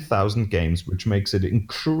 110,000 games, which makes it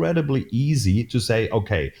incredibly easy to say,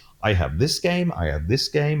 okay, I have this game, I have this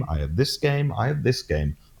game, I have this game, I have this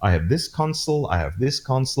game, I have this console, I have this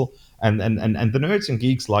console. And the nerds and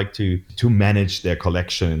geeks like to manage their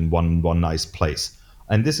collection in one nice place.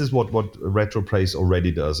 And this is what RetroPlace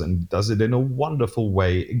already does, and does it in a wonderful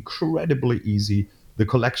way, incredibly easy. The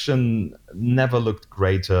collection never looked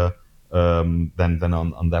greater than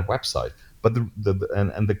on that website. But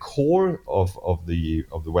the core of the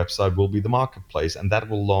website will be the marketplace, and that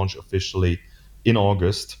will launch officially in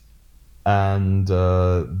August. And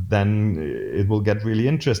then it will get really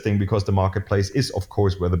interesting, because the marketplace is, of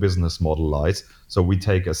course, where the business model lies. So we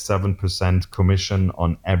take a 7% commission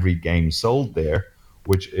on every game sold there,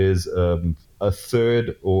 which is a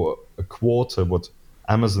third or a quarter what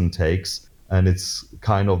Amazon takes, and it's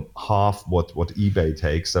kind of half what eBay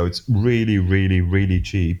takes. So it's really, really, really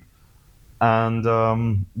cheap. And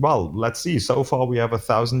well, let's see. So far, we have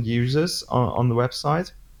 1,000 users on the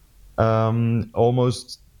website.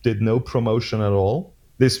 Almost did no promotion at all.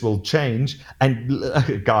 this will change.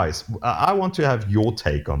 And guys, I want to have your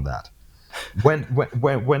take on that. When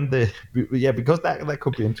the because that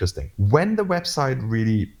could be interesting. When the website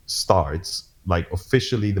really starts, like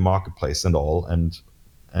officially the marketplace and all, and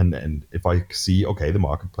if I see, okay, the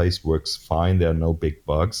marketplace works fine, there are no big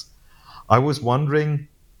bugs. I was wondering,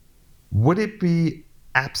 would it be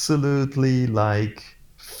absolutely like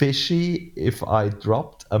fishy if I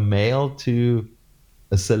dropped a mail to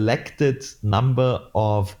a selected number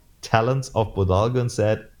of talents of Bodalgo and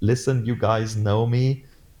said, listen, you guys know me.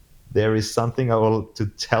 There is something I want to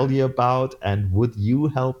tell you about, and would you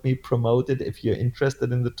help me promote it if you're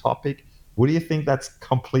interested in the topic? Would you think that's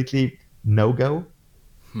completely no-go?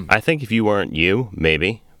 I think if you weren't you,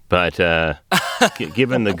 maybe. But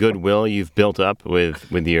given the goodwill you've built up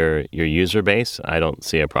with your user base, I don't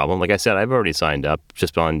see a problem. Like I said, I've already signed up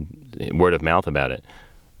just on word of mouth about it.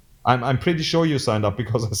 I'm pretty sure you signed up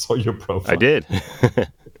because I saw your profile. I did.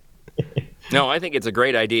 No, I think it's a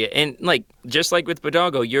great idea. And like just like with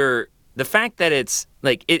Bodalgo, the fact that it's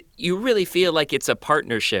like you really feel like it's a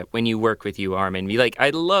partnership when you work with you, Armin.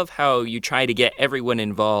 I love how you try to get everyone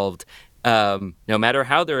involved, no matter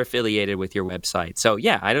how they're affiliated with your website. So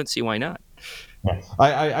yeah, I don't see why not. Yeah.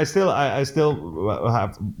 I still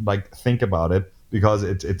have like think about it, because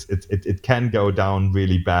it can go down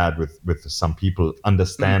really bad with some people,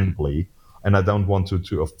 understandably, and I don't want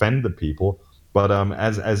to offend the people. But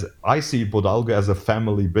as I see Bodalgo as a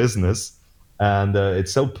family business, and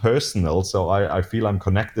it's so personal, so I feel I'm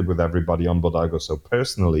connected with everybody on Bodalgo so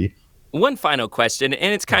personally. One final question,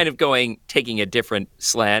 and it's kind of taking a different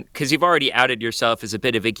slant, because you've already outed yourself as a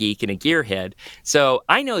bit of a geek and a gearhead. So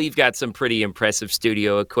I know you've got some pretty impressive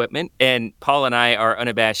studio equipment, and Paul and I are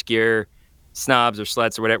unabashed gear snobs or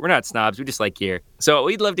sluts or whatever. We're not snobs, we just like gear. So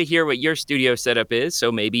we'd love to hear what your studio setup is,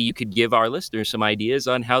 so maybe you could give our listeners some ideas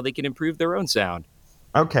on how they can improve their own sound.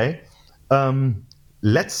 Okay.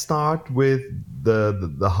 Let's start with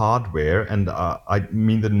the hardware, and I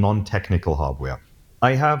mean the non-technical hardware.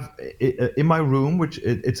 I have in my room, which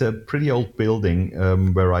it's a pretty old building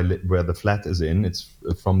where the flat is in. It's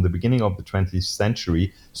from the beginning of the 20th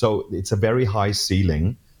century, so it's a very high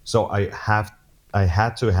ceiling. So I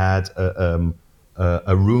had to have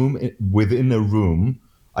a room within a room.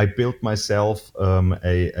 I built myself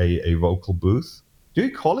a vocal booth. Do you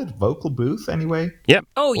call it vocal booth anyway? Yep.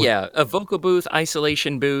 Oh yeah, a vocal booth,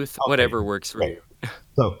 isolation booth, whatever works for you.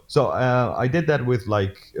 So I did that with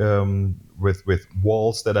with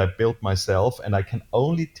walls that I built myself, and I can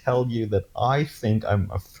only tell you that I think I'm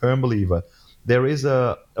a firm believer. There is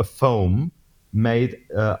a foam made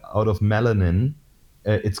out of melanin.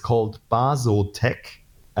 It's called Basotec.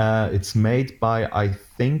 It's made by, I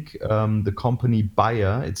think, the company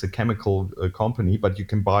Bayer. It's a chemical company, but you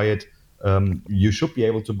can buy it. You should be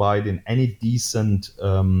able to buy it in any decent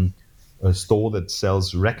store that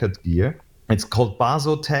sells record gear. It's called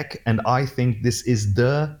Basotec, and I think this is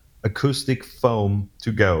the acoustic foam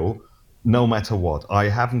to go, no matter what. I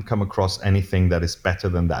haven't come across anything that is better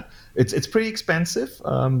than that. It's pretty expensive.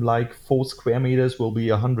 Like 4 square meters will be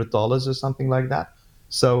 $100 or something like that.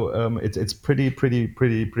 So it's pretty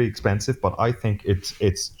expensive, but I think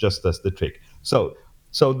it's just as the trick. So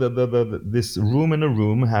this room in a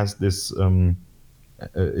room has this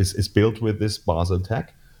is built with this Basotec.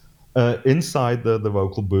 Inside the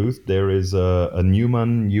vocal booth, there is a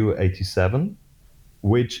Neumann U87,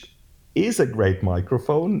 which is a great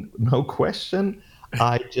microphone, no question.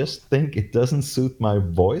 I just think it doesn't suit my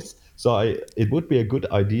voice. So it would be a good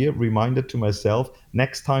idea, reminder to myself,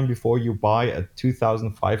 next time before you buy a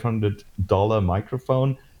 $2,500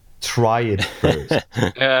 microphone, try it first.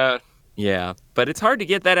 Yeah, but it's hard to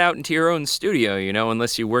get that out into your own studio,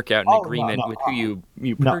 unless you work out an agreement with who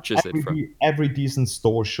you purchase it from. Every decent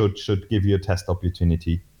store should give you a test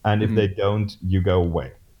opportunity, and if they don't, you go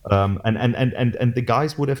away. And the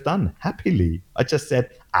guys would have done happily. I just said,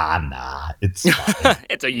 nah, it's fine.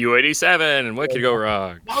 It's a U87, and what could go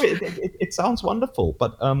wrong? No, it sounds wonderful,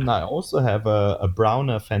 but I also have a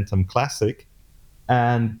Browner Phantom Classic,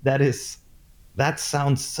 and that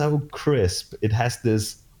sounds so crisp. It has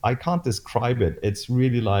this. I can't describe it. It's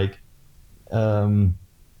really like,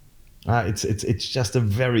 it's just a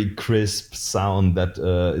very crisp sound that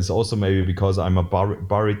is also maybe because I'm a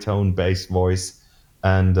baritone-based voice,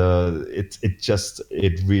 and it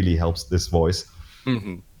really helps this voice.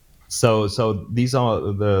 Mm-hmm. So these are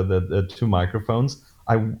the two microphones.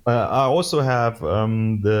 I also have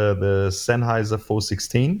the Sennheiser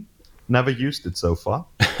 416. Never used it so far.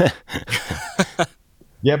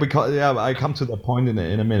 Yeah, because I come to that point in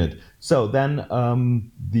a minute. So then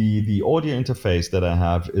the audio interface that I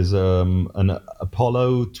have is an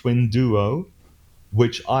Apollo Twin Duo,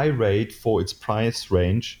 which I rate for its price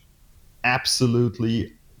range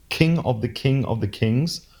absolutely king of the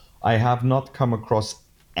kings. I have not come across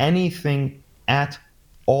anything at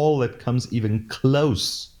all that comes even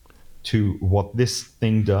close to what this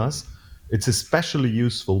thing does. It's especially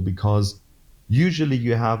useful because usually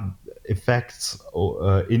you have effects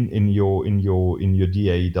in your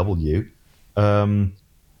DAW, um,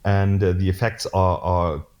 and the effects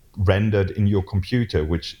are rendered in your computer,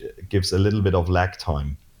 which gives a little bit of lag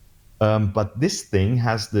time. But this thing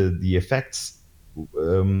has the effects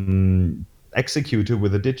executed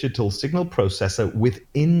with a digital signal processor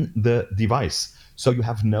within the device. So you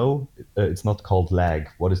have no, it's not called lag.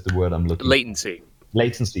 What is the word I'm looking for? Latency.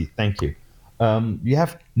 Latency. Thank you. You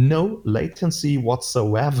have no latency,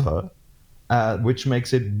 whatsoever, which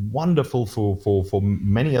makes it wonderful for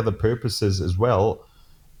many other purposes as well.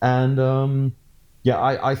 And yeah,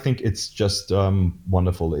 I think it's just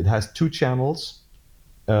wonderful. It has 2 channels,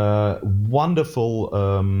 wonderful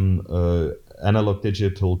analog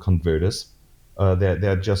digital converters.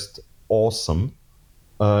 They're just awesome.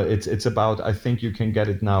 It's about, I think you can get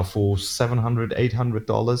it now for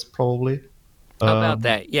 $700-800 probably. How about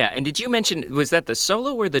that? Yeah. And did you mention, was that the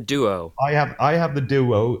solo or the duo? I have the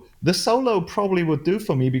duo. The solo probably would do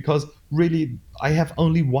for me because really I have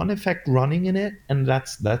only one effect running in it, and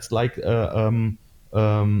that's like a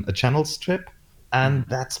channel strip, and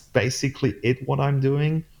that's basically it. What I'm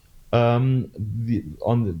doing,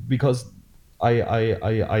 because I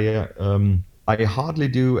hardly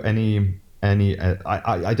do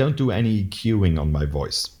I don't do any cueing on my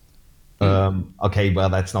voice. Okay, well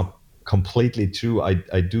that's not completely true. I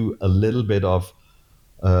do a little bit of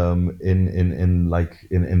in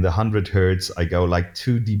the 100 hertz. I go like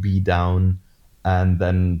 2 dB down, and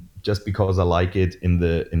then just because I like it in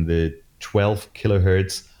the 12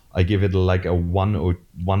 kilohertz, I give it like a 1 or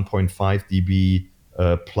 1.5 dB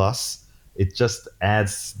plus. It just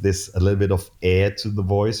adds this a little bit of air to the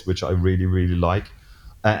voice, which I really really like,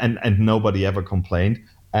 and nobody ever complained.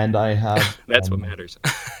 And I have That's what matters.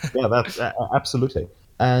 yeah, that's absolutely.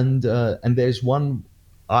 And there's one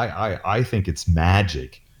I think it's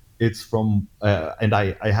magic. It's from and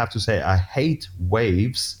I have to say I hate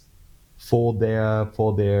Waves for their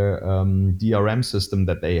DRM system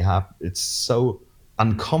that they have. It's so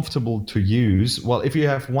uncomfortable to use. Well, if you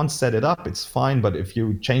have once set it up, it's fine, but if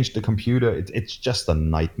you change the computer, it's just a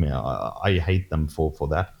nightmare. I hate them for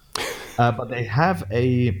that. But they have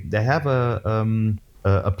a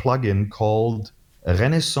plugin called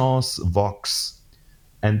Renaissance Vox,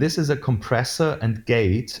 and this is a compressor and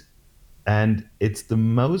gate, and it's the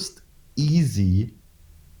most easy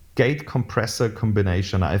gate compressor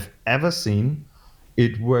combination I've ever seen.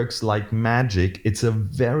 It works like magic. It's a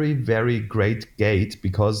very, very great gate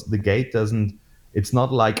because the gate doesn't, it's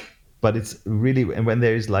not like, but it's really, and when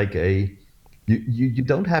there is like you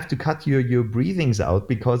don't have to cut your breathings out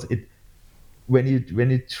because when you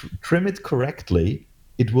trim it correctly,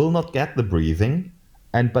 it will not get the breathing,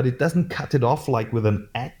 and but it doesn't cut it off like with an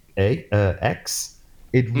X.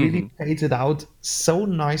 It really fades it out so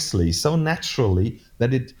nicely, so naturally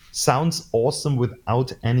that it sounds awesome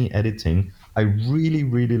without any editing. I really,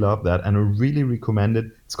 really love that, and I really recommend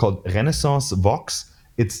it. It's called Renaissance Vox.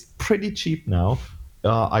 It's pretty cheap now.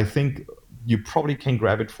 I think you probably can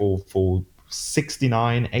grab it for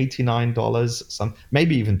 69 $89, some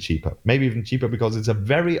maybe even cheaper because it's a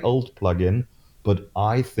very old plugin, but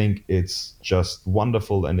I think it's just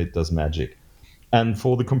wonderful and it does magic. And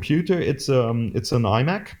for the computer, it's an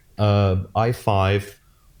iMac i5.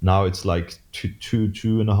 Now it's like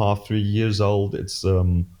two and a half, 3 years old. It's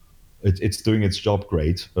doing its job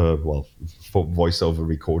great. Well, for voiceover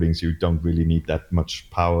recordings, you don't really need that much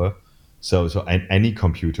power, so any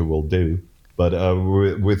computer will do. But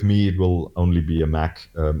with me, it will only be a Mac.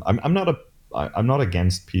 I'm not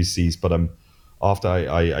against PCs, but after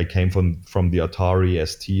I came from the Atari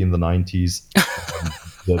ST in the 90s.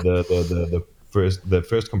 The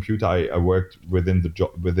first computer I worked within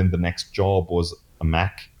the next job was a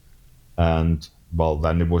Mac, and well,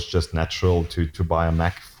 then it was just natural to buy a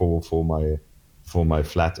Mac for my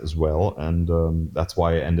flat as well, and that's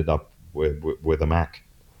why I ended up with a Mac.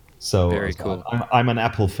 So, Very so cool. I'm an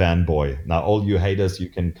Apple fanboy. Now, all you haters, you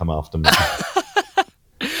can come after me.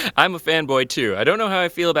 I'm a fanboy too. I don't know how I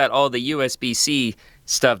feel about all the USB-C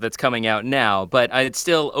stuff that's coming out now, but it's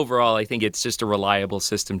still, overall, I think it's just a reliable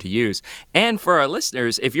system to use. And for our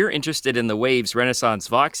listeners, if you're interested in the Waves Renaissance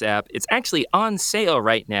Vox app, it's actually on sale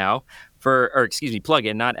right now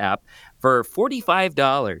plugin, not app, for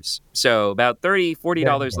 $45. So about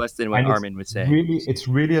 $40 less than what And Armin would say. it's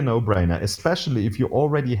really a no-brainer, especially if you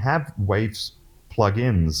already have Waves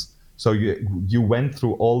plugins. So you went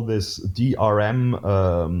through all this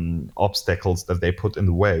DRM obstacles that they put in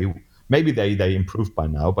the way. Maybe they improved by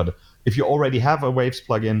now, but if you already have a Waves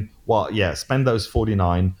plugin, well, yeah, spend those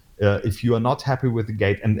 49. If you are not happy with the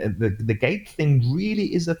gate, and the gate thing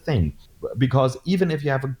really is a thing, because even if you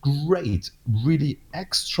have a great, really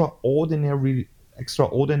extraordinarily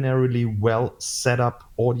well set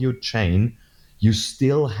up audio chain, you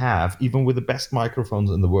still have, even with the best microphones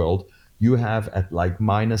in the world, you have at like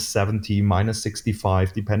minus 70, minus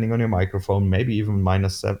 65, depending on your microphone, maybe even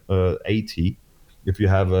minus 80. If you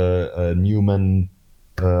have a Neumann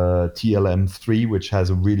TLM3, which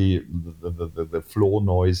has a really, the floor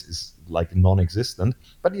noise is like non-existent,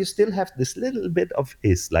 but you still have this little bit of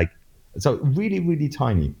hiss, like, so really, really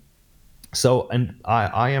tiny. So, and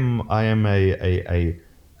I am a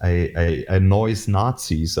noise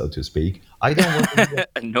Nazi, so to speak. I don't want to hear,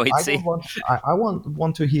 I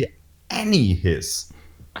want to hear any hiss,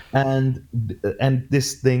 and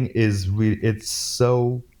this thing is really, it's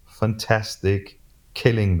so fantastic,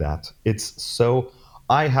 killing that. It's so,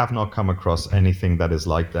 I have not come across anything that is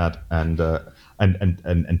like that, and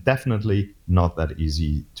definitely not that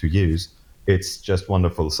easy to use. It's just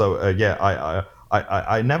wonderful. So yeah,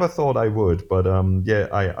 I never thought I would, but yeah,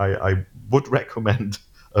 I would recommend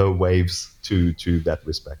Waves to that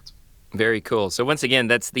respect. Very cool. So once again,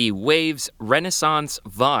 that's the Waves Renaissance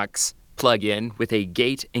Vox plugin with a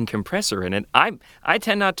gate and compressor in it. I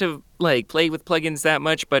tend not to play with plugins that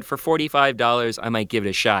much, but for $45, I might give it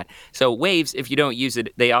a shot. So Waves, if you don't use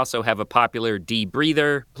it, they also have a popular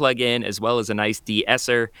debreather plugin as well as a nice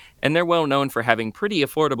de-esser, and they're well known for having pretty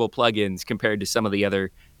affordable plugins compared to some of the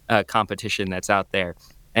other competition that's out there.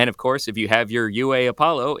 And of course, if you have your UA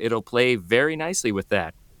Apollo, it'll play very nicely with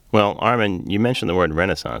that. Well, Armin, you mentioned the word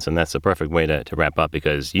Renaissance, and that's the perfect way to wrap up,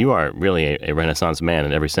 because you are really a Renaissance man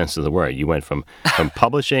in every sense of the word. You went from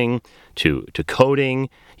publishing to coding.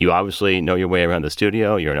 You obviously know your way around the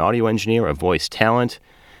studio. You're an audio engineer, a voice talent,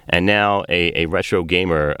 and now a retro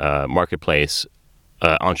gamer marketplace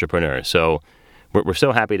entrepreneur. So we're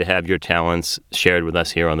so happy to have your talents shared with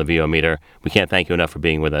us here on the VO Meter. We can't thank you enough for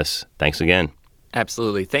being with us. Thanks again.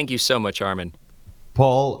 Absolutely. Thank you so much, Armin.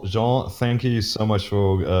 Paul, Jean, thank you so much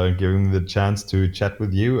for giving me the chance to chat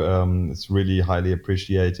with you. It's really highly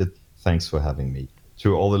appreciated. Thanks for having me.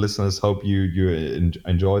 To all the listeners, hope you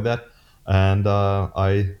enjoyed that, and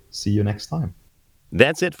I see you next time.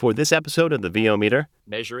 That's it for this episode of the VO Meter,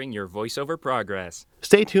 measuring your voiceover progress.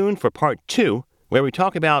 Stay tuned for part 2, where we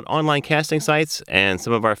talk about online casting sites and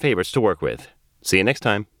some of our favorites to work with. See you next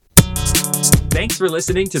time. Thanks for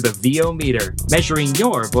listening to the VO Meter, measuring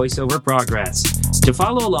your voiceover progress. To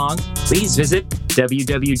follow along, please visit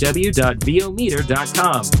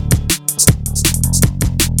www.vometer.com.